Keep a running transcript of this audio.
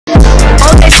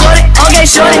okay,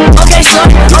 shorty, okay,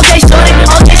 shorty, okay, shorty,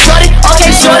 okay, shorty,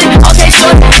 okay, shorty, okay,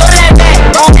 shorty. Go to that back,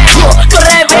 go to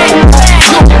that back,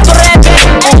 go to that back,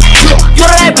 go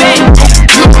to that back.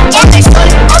 Okay,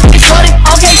 shorty, okay, shorty,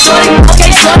 okay, shorty,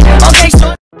 okay, shorty, okay,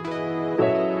 shorty.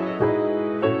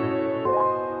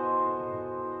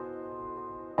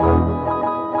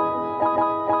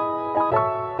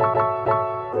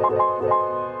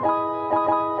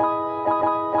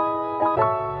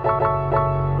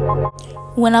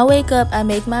 When I wake up, I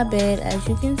make my bed, as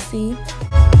you can see.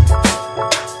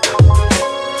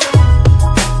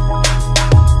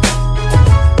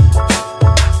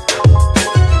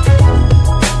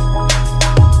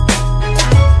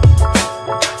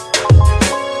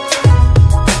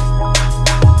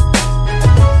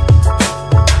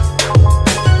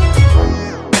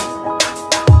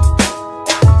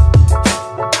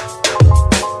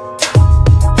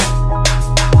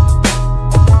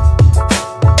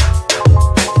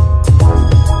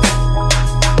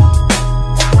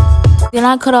 Then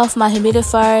I cut off my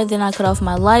humidifier, then I cut off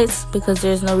my lights because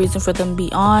there's no reason for them to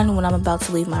be on when I'm about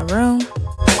to leave my room.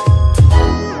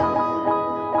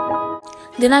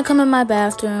 Then I come in my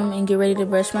bathroom and get ready to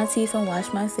brush my teeth and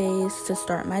wash my face to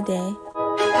start my day.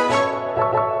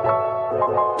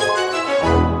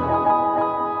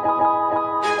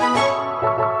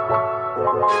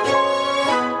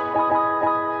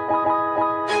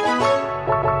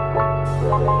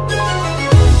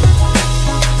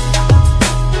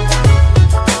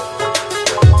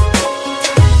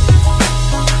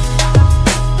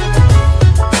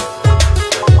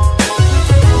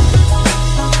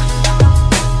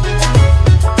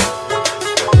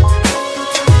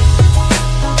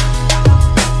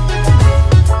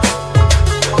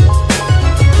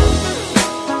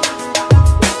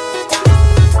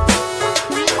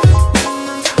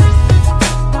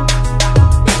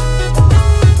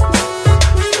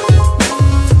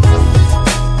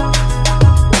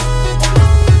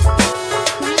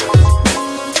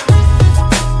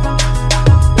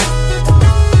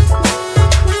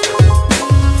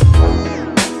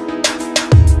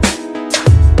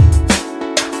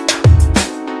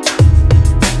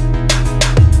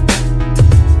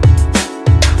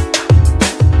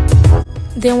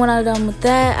 Then when I'm done with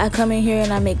that, I come in here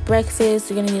and I make breakfast.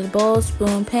 You're gonna need a bowl,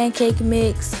 spoon, pancake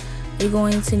mix. You're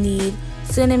going to need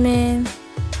cinnamon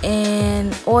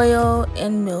and oil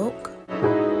and milk.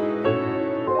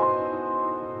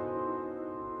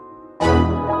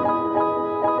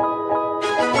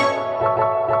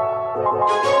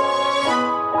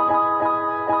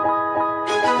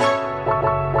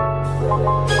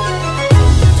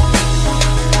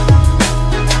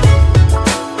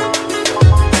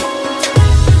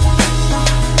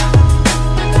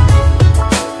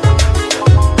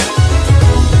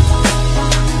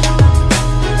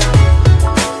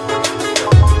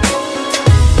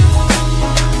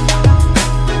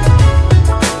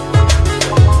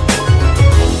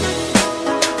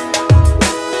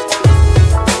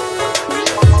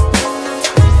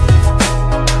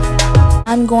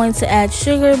 I'm going to add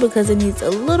sugar because it needs a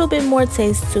little bit more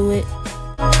taste to it.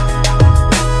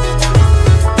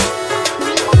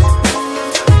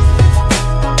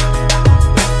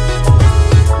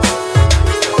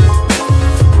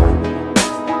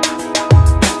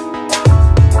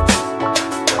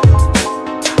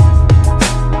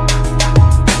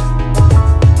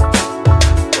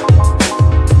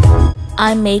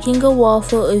 I'm making a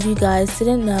waffle if you guys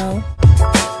didn't know.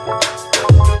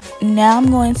 Now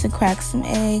I'm going to crack some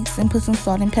eggs and put some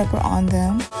salt and pepper on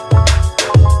them.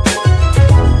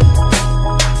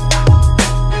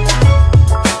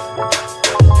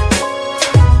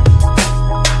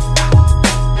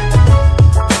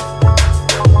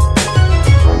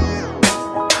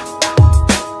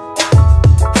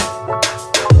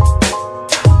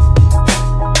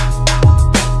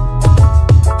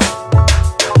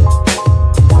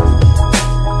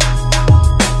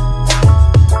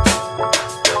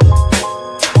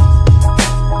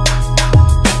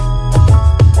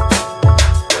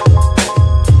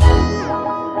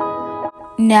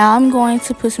 Now I'm going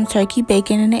to put some turkey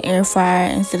bacon in the air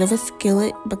fryer instead of a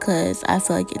skillet because I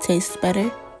feel like it tastes better.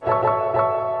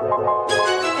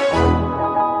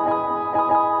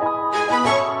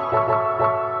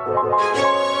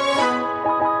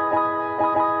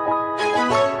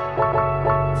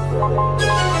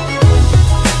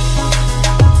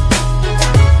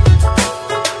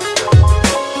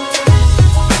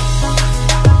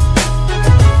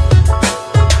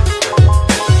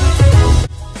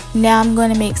 Now I'm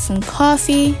going to make some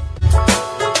coffee.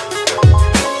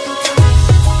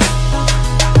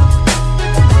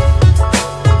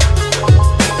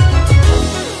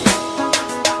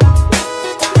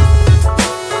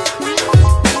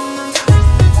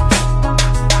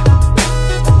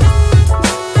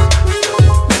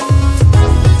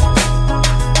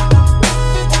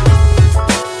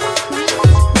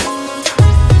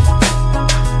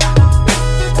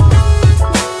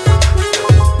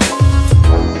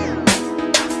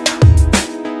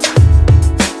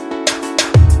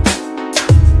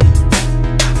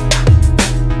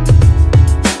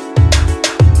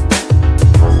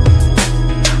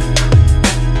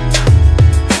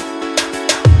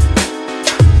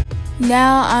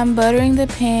 Now I'm buttering the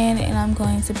pan and I'm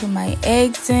going to put my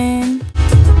eggs in.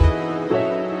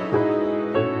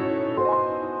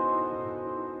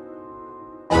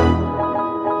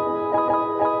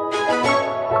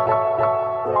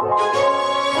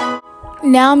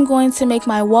 Now I'm going to make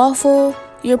my waffle.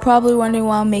 You're probably wondering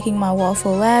why I'm making my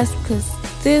waffle last, because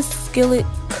this skillet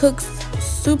cooks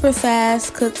super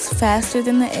fast, cooks faster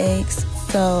than the eggs.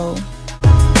 So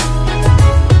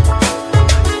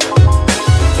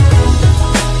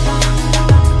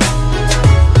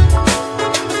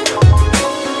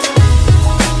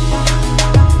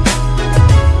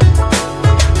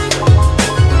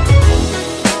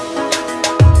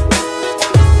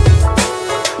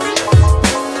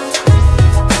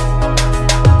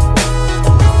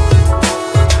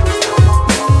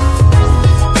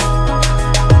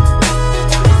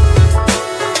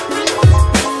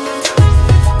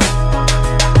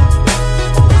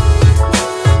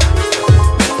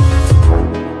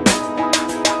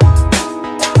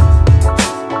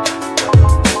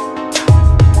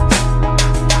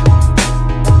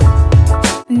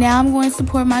now I'm going to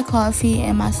pour my coffee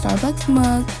in my Starbucks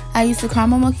mug. I use the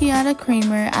caramel macchiato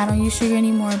creamer. I don't use sugar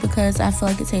anymore because I feel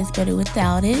like it tastes better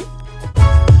without it.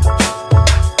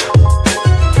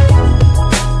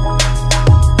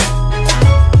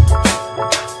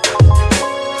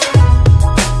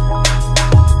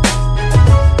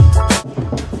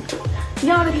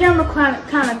 Y'all, the camera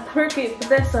kind of crooked, but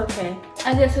that's okay.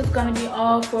 I guess it's gonna be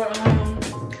all for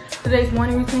today's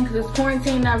morning routine, because it's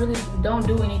quarantine. I really don't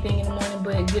do anything in the morning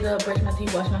but get up, brush my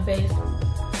teeth, wash my face,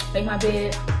 make my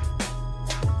bed,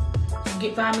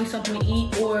 find me something to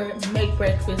eat, or make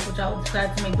breakfast, which I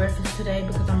decided to make breakfast today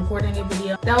because I'm recording a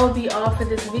video. That will be all for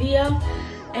this video,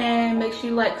 and make sure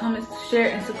you like, comment, share,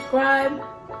 and subscribe,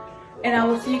 and I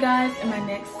will see you guys in my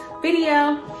next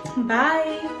video.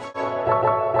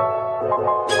 Bye.